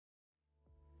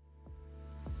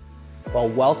Well,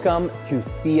 welcome to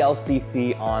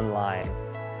CLCC Online.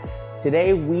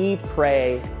 Today we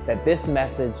pray that this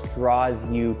message draws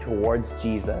you towards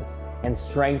Jesus and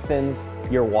strengthens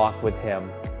your walk with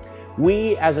Him.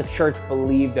 We as a church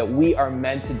believe that we are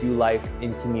meant to do life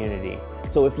in community.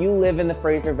 So if you live in the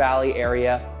Fraser Valley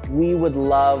area, we would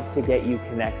love to get you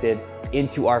connected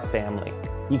into our family.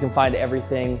 You can find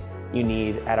everything you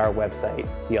need at our website,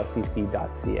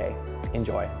 clcc.ca.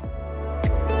 Enjoy.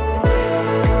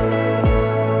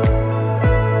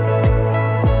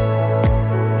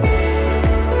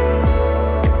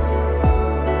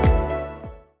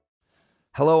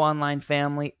 Hello, online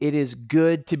family. It is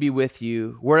good to be with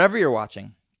you wherever you're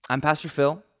watching. I'm Pastor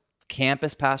Phil,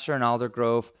 campus pastor in Alder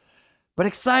Grove, but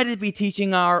excited to be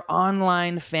teaching our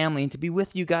online family and to be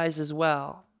with you guys as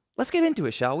well. Let's get into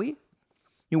it, shall we?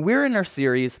 We're in our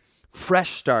series,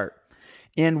 Fresh Start,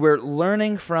 and we're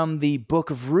learning from the book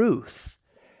of Ruth.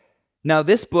 Now,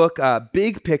 this book,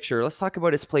 big picture, let's talk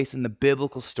about its place in the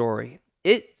biblical story.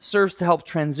 It serves to help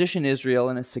transition Israel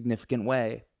in a significant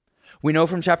way. We know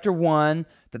from chapter 1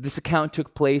 that this account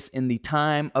took place in the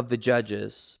time of the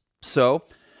judges. So,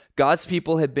 God's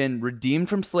people had been redeemed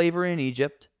from slavery in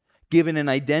Egypt, given an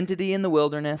identity in the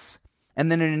wilderness, and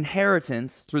then an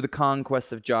inheritance through the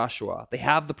conquest of Joshua. They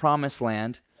have the promised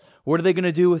land. What are they going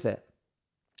to do with it?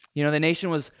 The nation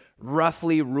was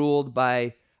roughly ruled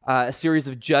by a series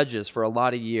of judges for a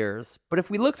lot of years. But if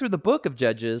we look through the book of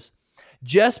Judges,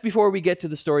 just before we get to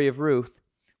the story of Ruth,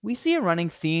 we see a running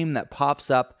theme that pops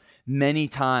up many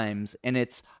times, and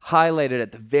it's highlighted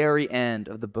at the very end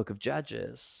of the book of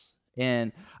Judges.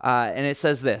 And it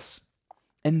says this: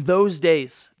 "In those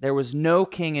days there was no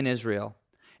king in Israel.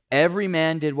 Every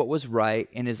man did what was right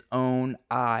in his own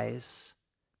eyes."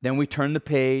 Then we turn the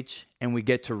page and we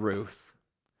get to Ruth.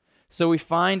 So we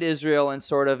find Israel in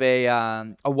sort of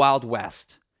a Wild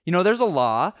West. There's a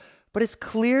law, but it's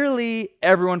clearly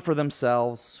everyone for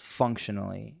themselves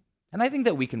functionally. And I think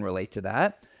that we can relate to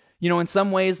that. In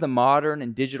some ways, the modern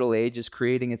and digital age is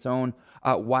creating its own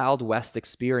Wild West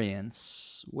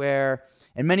experience, where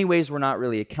in many ways we're not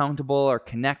really accountable or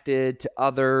connected to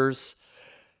others.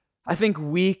 I think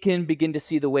we can begin to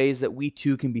see the ways that we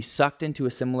too can be sucked into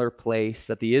a similar place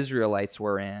that the Israelites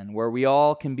were in, where we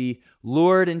all can be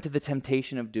lured into the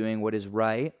temptation of doing what is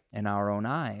right in our own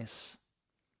eyes.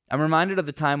 I'm reminded of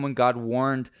the time when God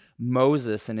warned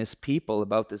Moses and his people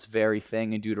about this very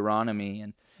thing in Deuteronomy.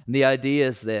 And the idea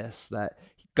is this, that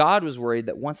God was worried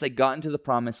that once they got into the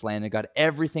promised land and got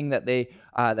everything that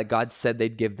that God said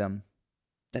they'd give them,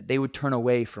 that they would turn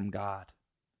away from God.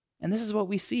 And this is what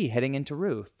we see heading into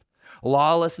Ruth.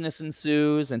 Lawlessness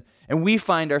ensues, and we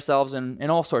find ourselves in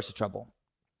all sorts of trouble.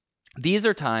 These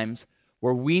are times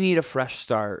where we need a fresh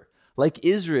start, like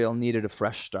Israel needed a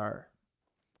fresh start.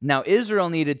 Now,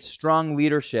 Israel needed strong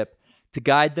leadership to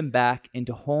guide them back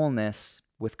into wholeness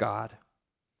with God.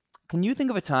 Can you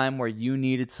think of a time where you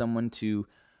needed someone to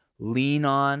lean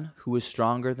on who was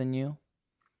stronger than you?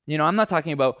 I'm not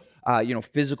talking about,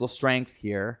 physical strength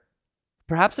here.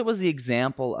 Perhaps it was the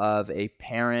example of a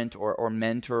parent or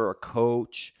mentor or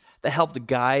coach that helped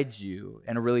guide you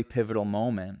in a really pivotal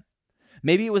moment.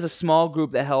 Maybe it was a small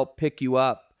group that helped pick you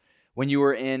up when you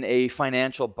were in a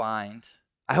financial bind.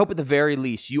 I hope at the very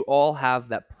least you all have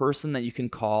that person that you can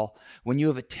call when you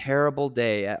have a terrible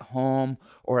day at home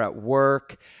or at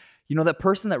work. That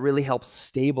person that really helps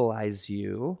stabilize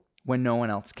you when no one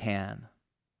else can.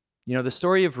 The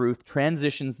story of Ruth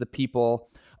transitions the people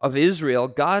of Israel,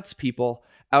 God's people,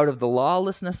 out of the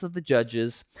lawlessness of the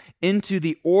judges into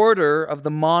the order of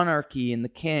the monarchy and the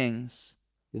kings.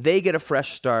 They get a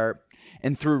fresh start.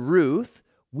 And through Ruth,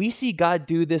 we see God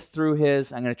do this through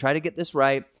his, I'm going to try to get this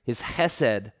right, his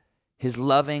chesed, his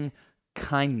loving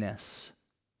kindness.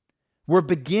 We're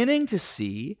beginning to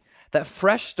see that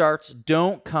fresh starts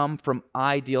don't come from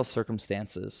ideal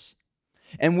circumstances.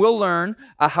 And we'll learn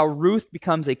how Ruth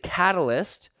becomes a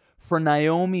catalyst for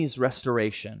Naomi's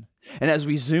restoration. And as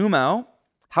we zoom out,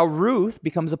 how Ruth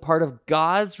becomes a part of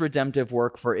God's redemptive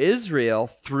work for Israel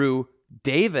through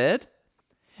David.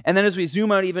 And then as we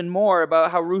zoom out even more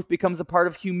about how Ruth becomes a part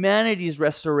of humanity's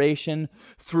restoration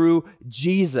through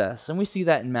Jesus. And we see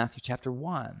that in Matthew chapter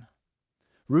 1.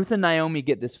 Ruth and Naomi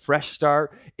get this fresh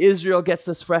start. Israel gets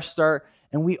this fresh start.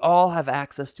 And we all have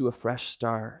access to a fresh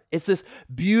start. It's this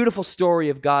beautiful story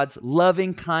of God's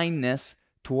loving kindness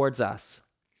towards us.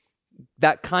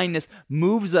 That kindness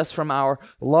moves us from our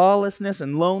lawlessness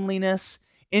and loneliness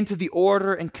into the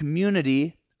order and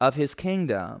community of his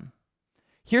kingdom.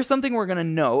 Here's something we're going to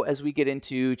know as we get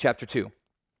into chapter 2.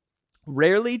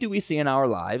 Rarely do we see in our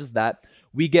lives that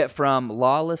we get from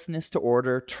lawlessness to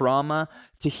order, trauma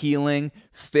to healing,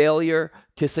 failure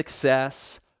to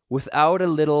success without a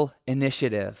little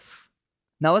initiative.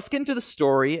 Now let's get into the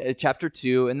story, chapter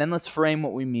 2, and then let's frame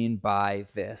what we mean by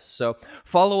this. So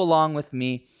follow along with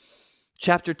me.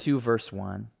 Chapter 2, verse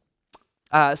 1.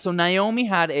 So Naomi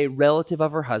had a relative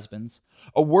of her husband's,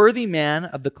 a worthy man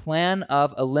of the clan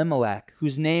of Elimelech,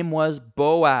 whose name was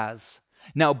Boaz.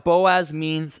 Now, Boaz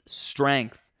means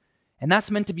strength, and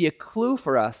that's meant to be a clue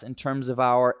for us in terms of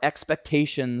our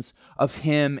expectations of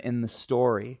him in the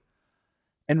story.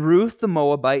 And Ruth the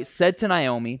Moabite said to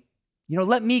Naomi,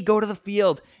 let me go to the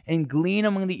field and glean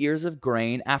among the ears of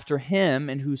grain after him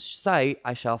in whose sight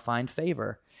I shall find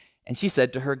favor. And she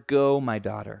said to her, go, my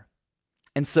daughter.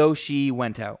 And so she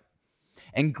went out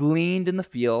and gleaned in the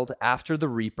field after the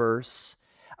reapers.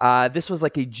 This was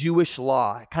like a Jewish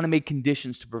law. It kind of made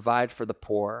conditions to provide for the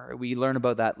poor. We learn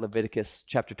about that Leviticus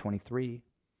chapter 23.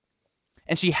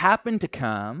 And she happened to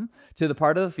come to the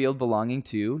part of the field belonging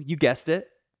to, you guessed it,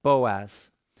 Boaz,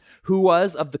 who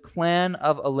was of the clan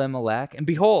of Elimelech. And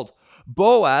behold,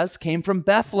 Boaz came from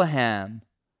Bethlehem.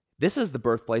 This is the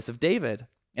birthplace of David.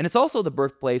 And it's also the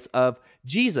birthplace of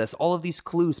Jesus. All of these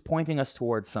clues pointing us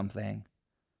towards something.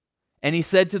 And he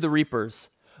said to the reapers,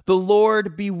 the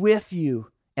Lord be with you.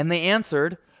 And they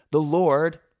answered, the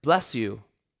Lord bless you.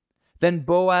 Then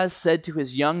Boaz said to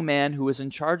his young man who was in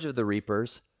charge of the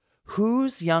reapers,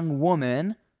 whose young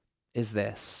woman is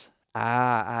this?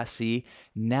 See,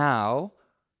 now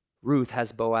Ruth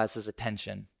has Boaz's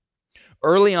attention.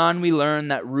 Early on, we learn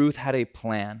that Ruth had a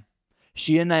plan.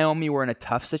 She and Naomi were in a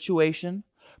tough situation,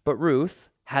 but Ruth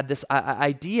had this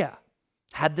idea,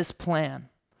 had this plan.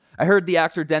 I heard the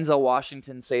actor Denzel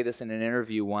Washington say this in an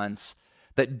interview once,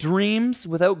 that dreams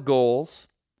without goals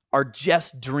are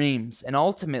just dreams, and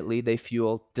ultimately they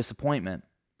fuel disappointment.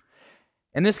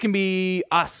 And this can be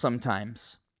us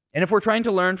sometimes. And if we're trying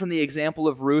to learn from the example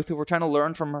of Ruth, if we're trying to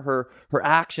learn from her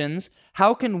actions,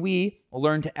 how can we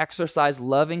learn to exercise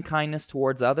loving kindness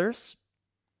towards others?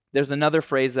 There's another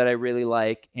phrase that I really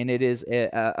like, and it is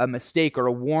a mistake or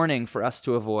a warning for us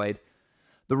to avoid.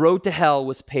 The road to hell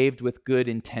was paved with good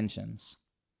intentions.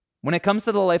 When it comes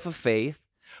to the life of faith,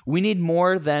 we need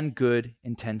more than good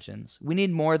intentions. We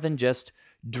need more than just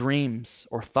dreams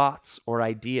or thoughts or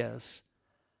ideas.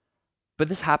 But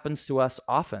this happens to us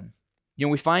often.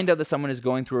 We find out that someone is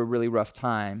going through a really rough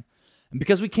time, and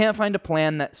because we can't find a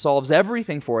plan that solves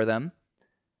everything for them,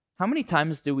 how many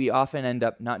times do we often end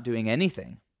up not doing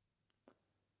anything?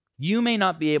 You may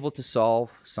not be able to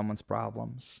solve someone's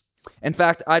problems. In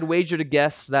fact, I'd wager to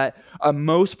guess that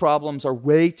most problems are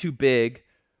way too big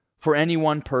for any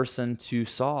one person to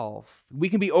solve. We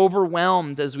can be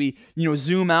overwhelmed as we,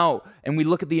 zoom out and we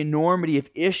look at the enormity of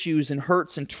issues and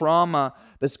hurts and trauma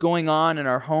that's going on in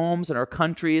our homes and our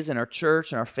countries and our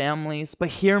church and our families. But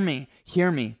hear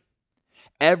me.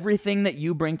 Everything that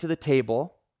you bring to the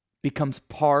table becomes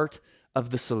part of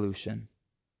the solution.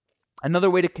 Another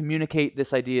way to communicate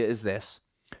this idea is this.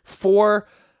 4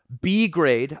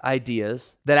 B-grade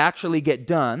ideas that actually get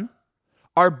done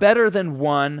are better than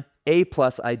 1 A+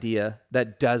 idea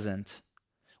that doesn't.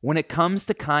 When it comes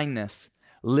to kindness,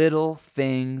 little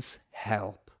things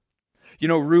help.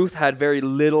 Ruth had very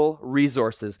little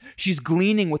resources. She's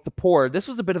gleaning with the poor. This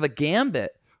was a bit of a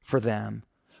gambit for them.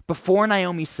 But for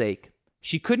Naomi's sake,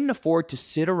 she couldn't afford to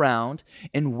sit around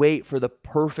and wait for the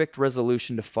perfect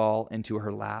resolution to fall into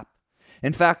her lap.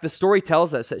 In fact, the story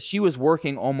tells us that she was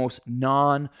working almost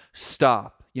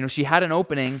non-stop. She had an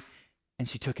opening and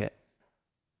she took it.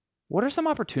 What are some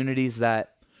opportunities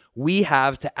that we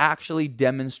have to actually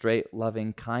demonstrate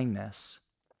loving kindness?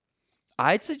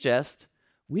 I'd suggest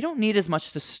we don't need as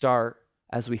much to start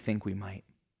as we think we might.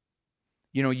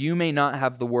 You may not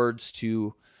have the words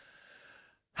to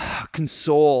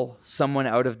console someone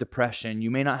out of depression.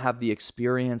 You may not have the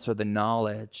experience or the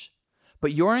knowledge,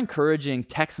 but you're encouraging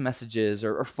text messages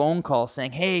or phone calls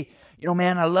saying, hey,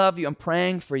 man, I love you. I'm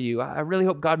praying for you. I really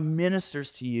hope God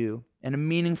ministers to you in a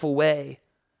meaningful way.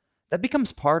 That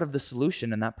becomes part of the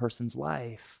solution in that person's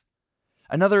life.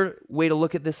 Another way to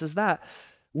look at this is that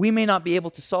we may not be able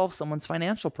to solve someone's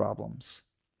financial problems,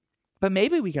 but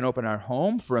maybe we can open our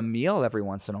home for a meal every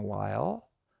once in a while.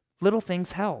 Little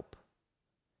things help.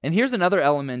 And here's another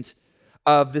element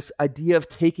of this idea of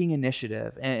taking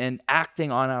initiative and acting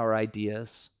on our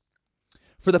ideas.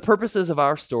 For the purposes of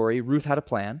our story, Ruth had a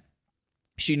plan.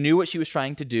 She knew what she was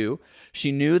trying to do.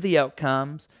 She knew the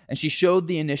outcomes, and she showed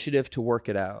the initiative to work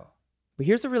it out. But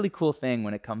here's the really cool thing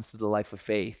when it comes to the life of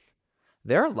faith.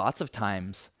 There are lots of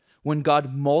times when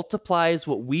God multiplies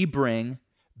what we bring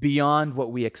beyond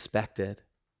what we expected.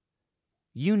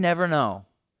 You never know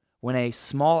when a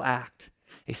small act,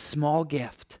 a small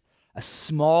gift, a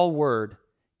small word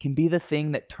can be the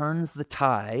thing that turns the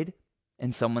tide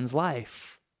in someone's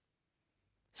life.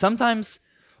 Sometimes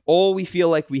all we feel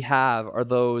like we have are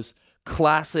those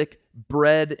classic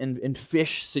bread and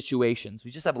fish situations.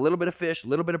 We just have a little bit of fish, a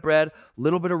little bit of bread, a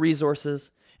little bit of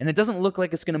resources, and it doesn't look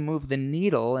like it's going to move the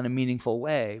needle in a meaningful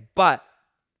way. But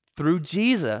through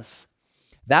Jesus,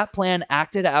 that plan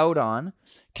acted out on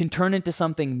can turn into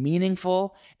something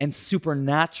meaningful and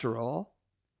supernatural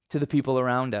to the people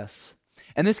around us.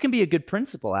 And this can be a good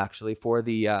principle, actually, for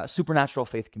the supernatural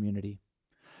faith community.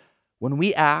 When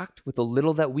we act with the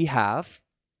little that we have,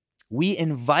 we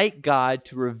invite God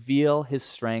to reveal his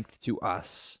strength to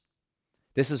us.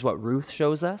 This is what Ruth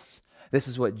shows us. This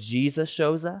is what Jesus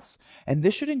shows us. And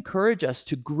this should encourage us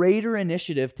to greater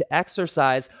initiative to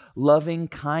exercise loving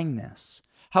kindness.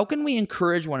 How can we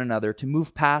encourage one another to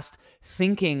move past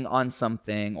thinking on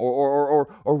something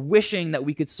or wishing that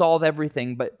we could solve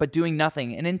everything but doing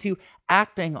nothing and into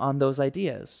acting on those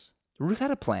ideas? Ruth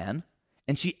had a plan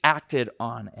and she acted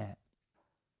on it.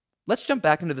 Let's jump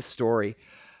back into the story.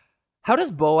 How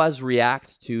does Boaz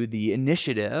react to the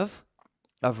initiative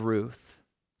of Ruth?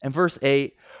 In verse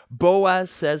 8,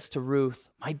 Boaz says to Ruth,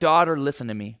 "My daughter, listen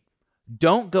to me.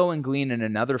 Don't go and glean in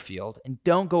another field, and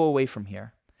don't go away from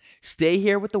here. Stay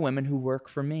here with the women who work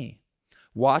for me.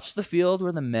 Watch the field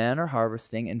where the men are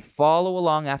harvesting and follow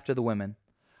along after the women.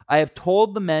 I have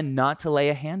told the men not to lay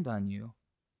a hand on you.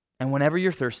 And whenever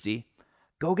you're thirsty,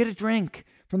 go get a drink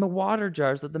from the water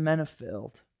jars that the men have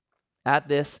filled." At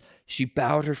this, she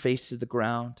bowed her face to the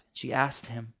ground. She asked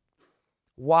him,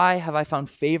 "Why have I found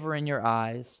favor in your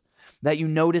eyes that you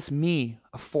notice me,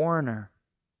 a foreigner?"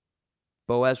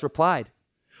 Boaz replied,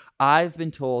 "I've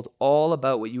been told all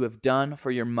about what you have done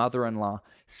for your mother-in-law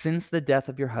since the death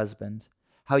of your husband,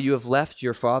 how you have left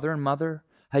your father and mother,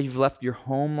 how you've left your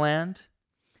homeland,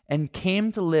 and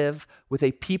came to live with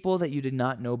a people that you did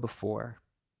not know before.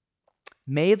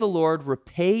 May the Lord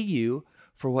repay you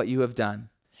for what you have done.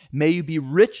 May you be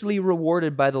richly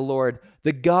rewarded by the Lord,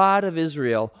 the God of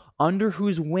Israel, under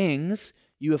whose wings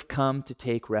you have come to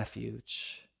take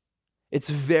refuge."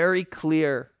 It's very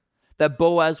clear that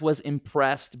Boaz was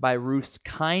impressed by Ruth's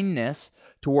kindness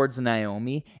towards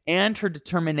Naomi and her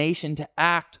determination to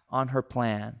act on her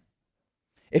plan.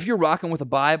 If you're rocking with a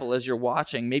Bible as you're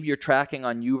watching, maybe you're tracking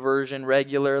on YouVersion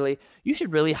regularly, you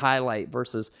should really highlight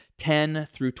verses 10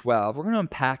 through 12. We're going to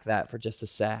unpack that for just a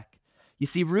sec. You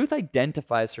see, Ruth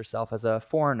identifies herself as a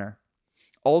foreigner,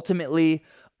 ultimately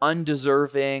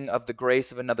undeserving of the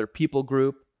grace of another people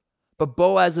group, but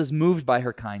Boaz is moved by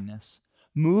her kindness,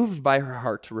 moved by her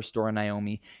heart to restore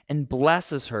Naomi, and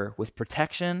blesses her with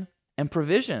protection and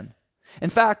provision. In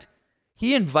fact,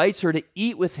 he invites her to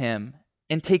eat with him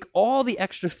and take all the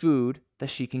extra food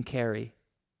that she can carry.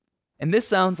 And this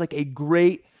sounds like a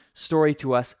great story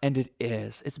to us, and it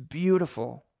is. It's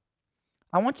beautiful.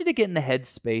 I want you to get in the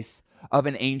headspace of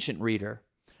an ancient reader.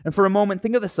 And for a moment,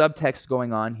 think of the subtext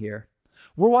going on here.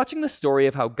 We're watching the story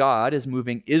of how God is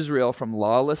moving Israel from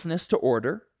lawlessness to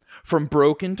order, from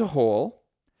broken to whole.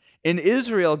 And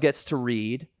Israel gets to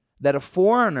read that a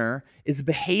foreigner is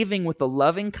behaving with the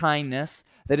loving kindness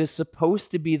that is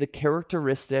supposed to be the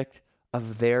characteristic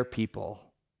of their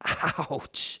people.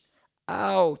 Ouch.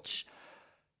 Ouch.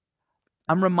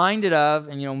 I'm reminded of,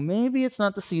 and maybe it's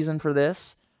not the season for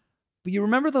this, but you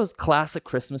remember those classic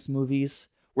Christmas movies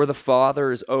where the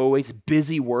father is always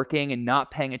busy working and not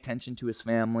paying attention to his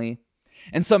family,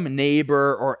 and some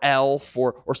neighbor or elf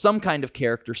or some kind of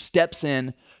character steps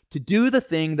in to do the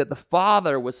thing that the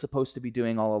father was supposed to be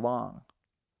doing all along?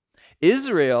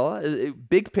 Israel,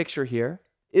 big picture here,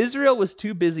 Israel was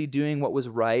too busy doing what was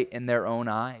right in their own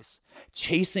eyes,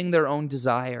 chasing their own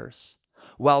desires,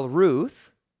 while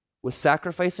Ruth was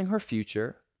sacrificing her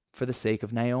future for the sake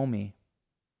of Naomi.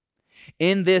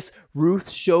 In this, Ruth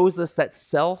shows us that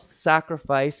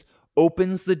self-sacrifice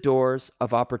opens the doors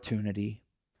of opportunity.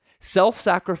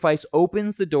 Self-sacrifice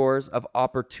opens the doors of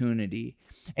opportunity.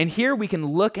 And here we can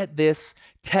look at this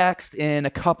text in a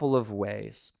couple of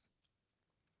ways.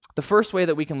 The first way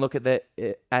that we can look at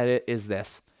it is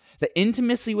this: that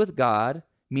intimacy with God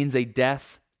means a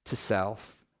death to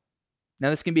self. Now,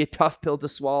 this can be a tough pill to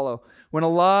swallow. When a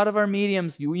lot of our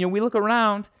mediums, we look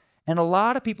around, and a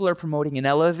lot of people are promoting an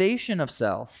elevation of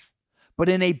self. But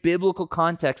in a biblical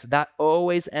context, that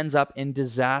always ends up in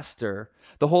disaster.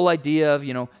 The whole idea of,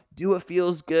 do what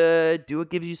feels good, do what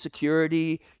gives you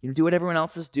security, do what everyone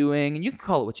else is doing, and you can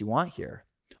call it what you want here,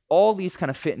 all these kind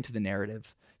of fit into the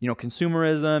narrative.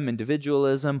 Consumerism,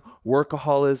 individualism,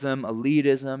 workaholism,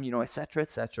 elitism, et cetera, et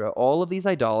cetera. All of these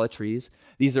idolatries,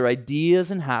 these are ideas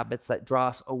and habits that draw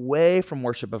us away from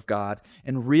worship of God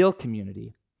and real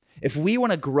community. If we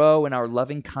want to grow in our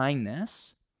loving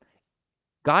kindness,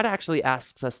 God actually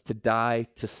asks us to die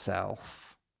to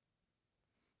self.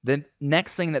 The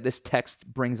next thing that this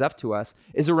text brings up to us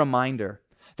is a reminder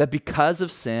that because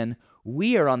of sin,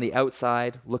 we are on the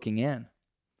outside looking in.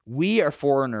 We are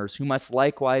foreigners who must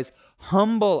likewise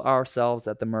humble ourselves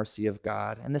at the mercy of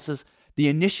God. And this is the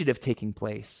initiative taking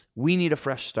place. We need a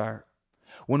fresh start.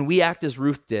 When we act as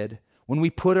Ruth did, when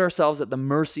we put ourselves at the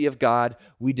mercy of God,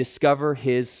 we discover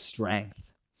his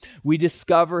strength. We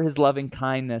discover his loving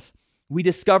kindness. We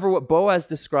discover what Boaz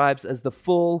describes as the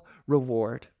full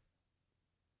reward.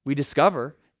 We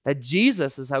discover that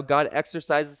Jesus is how God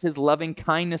exercises his loving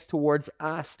kindness towards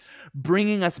us,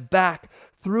 bringing us back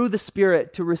through the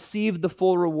Spirit to receive the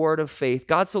full reward of faith.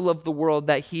 God so loved the world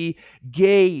that he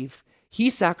gave. He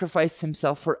sacrificed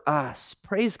himself for us.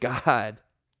 Praise God.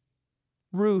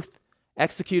 Ruth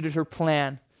executed her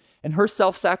plan, and her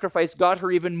self-sacrifice got her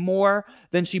even more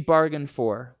than she bargained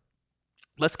for.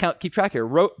 Let's keep track here.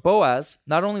 Boaz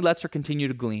not only lets her continue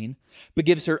to glean, but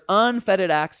gives her unfettered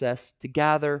access to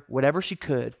gather whatever she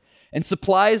could and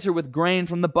supplies her with grain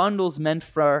from the bundles meant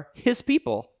for his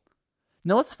people.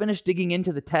 Now let's finish digging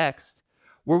into the text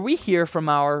where we hear from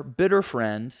our bitter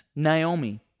friend,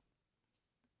 Naomi.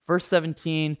 Verse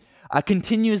 17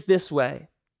 continues this way.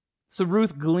 So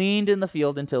Ruth gleaned in the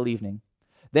field until evening.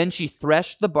 Then she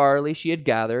threshed the barley she had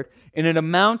gathered, and it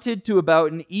amounted to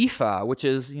about an ephah, which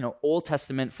is, Old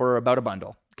Testament for about a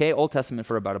bundle. Okay, Old Testament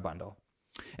for about a bundle.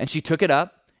 And she took it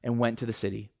up and went to the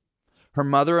city. Her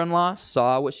mother-in-law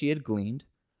saw what she had gleaned.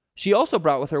 She also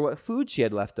brought with her what food she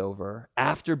had left over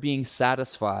after being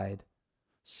satisfied.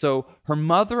 So her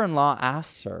mother-in-law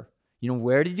asked her,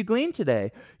 where did you glean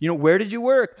today? Where did you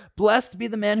work? Blessed be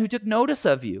the man who took notice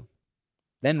of you.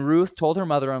 Then Ruth told her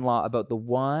mother-in-law about the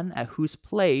one at whose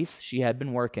place she had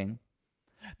been working.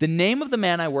 The name of the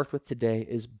man I worked with today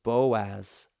is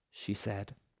Boaz, she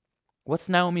said. What's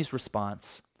Naomi's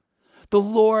response? The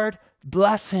Lord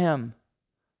bless him,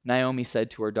 Naomi said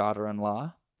to her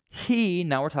daughter-in-law. He,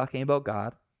 now we're talking about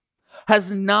God,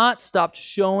 has not stopped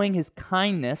showing his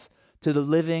kindness to the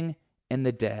living and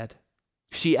the dead.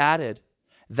 She added,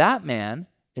 that man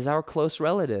is our close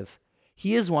relative.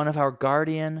 He is one of our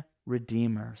guardian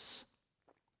redeemers.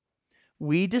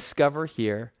 We discover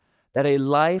here that a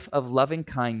life of loving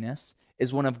kindness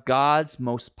is one of God's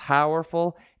most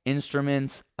powerful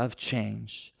instruments of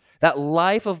change. That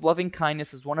life of loving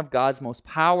kindness is one of God's most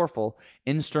powerful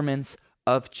instruments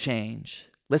of change.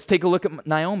 Let's take a look at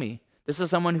Naomi. This is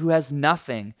someone who has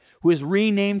nothing, who has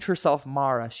renamed herself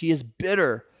Mara. She is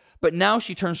bitter, but now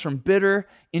she turns from bitter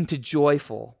into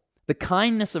joyful. The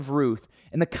kindness of Ruth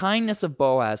and the kindness of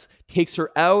Boaz takes her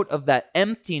out of that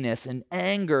emptiness and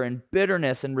anger and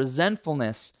bitterness and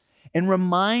resentfulness and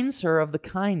reminds her of the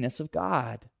kindness of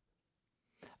God.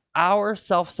 Our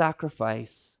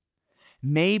self-sacrifice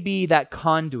may be that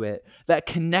conduit, that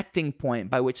connecting point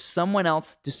by which someone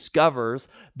else discovers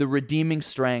the redeeming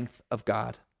strength of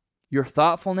God. Your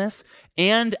thoughtfulness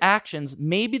and actions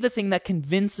may be the thing that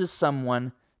convinces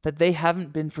someone that they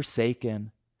haven't been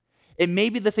forsaken. It may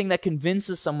be the thing that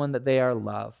convinces someone that they are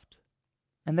loved.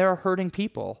 And there are hurting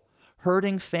people,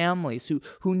 hurting families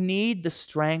who need the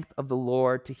strength of the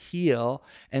Lord to heal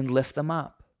and lift them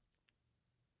up.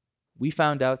 We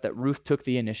found out that Ruth took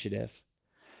the initiative.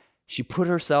 She put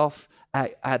herself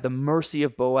at the mercy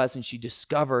of Boaz, and she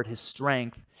discovered his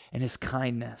strength and his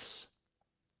kindness.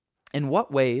 In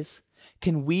what ways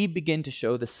can we begin to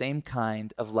show the same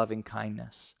kind of loving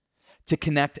kindness? To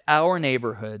connect our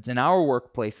neighborhoods and our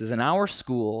workplaces and our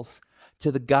schools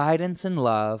to the guidance and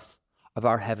love of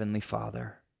our Heavenly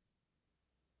Father.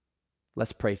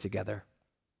 Let's pray together.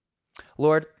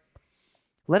 Lord,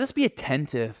 let us be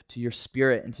attentive to your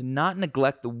Spirit and to not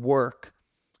neglect the work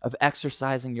of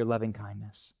exercising your loving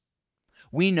kindness.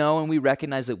 We know and we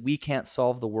recognize that we can't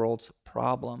solve the world's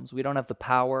problems. We don't have the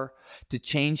power to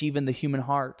change even the human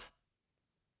heart.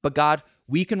 But God,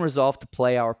 we can resolve to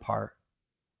play our part.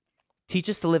 Teach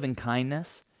us to live in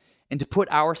kindness and to put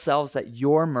ourselves at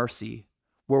your mercy,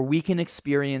 where we can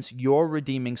experience your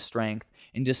redeeming strength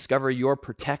and discover your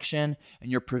protection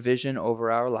and your provision over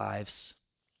our lives.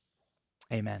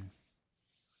 Amen.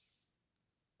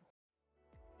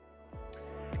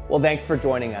 Well, thanks for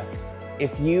joining us.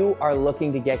 If you are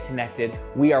looking to get connected,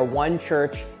 we are one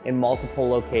church in multiple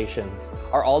locations.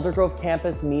 Our Aldergrove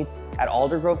campus meets at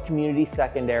Aldergrove Community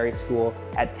Secondary School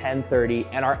at 10:30,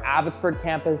 and our Abbotsford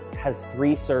campus has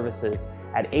 3 services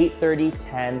at 8:30,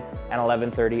 10, and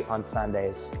 11:30 on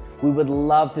Sundays. We would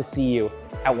love to see you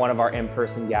at one of our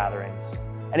in-person gatherings.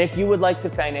 And if you would like to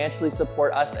financially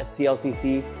support us at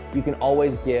CLCC, you can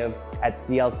always give at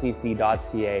clcc.ca/give.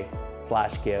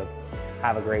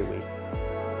 Have a great week.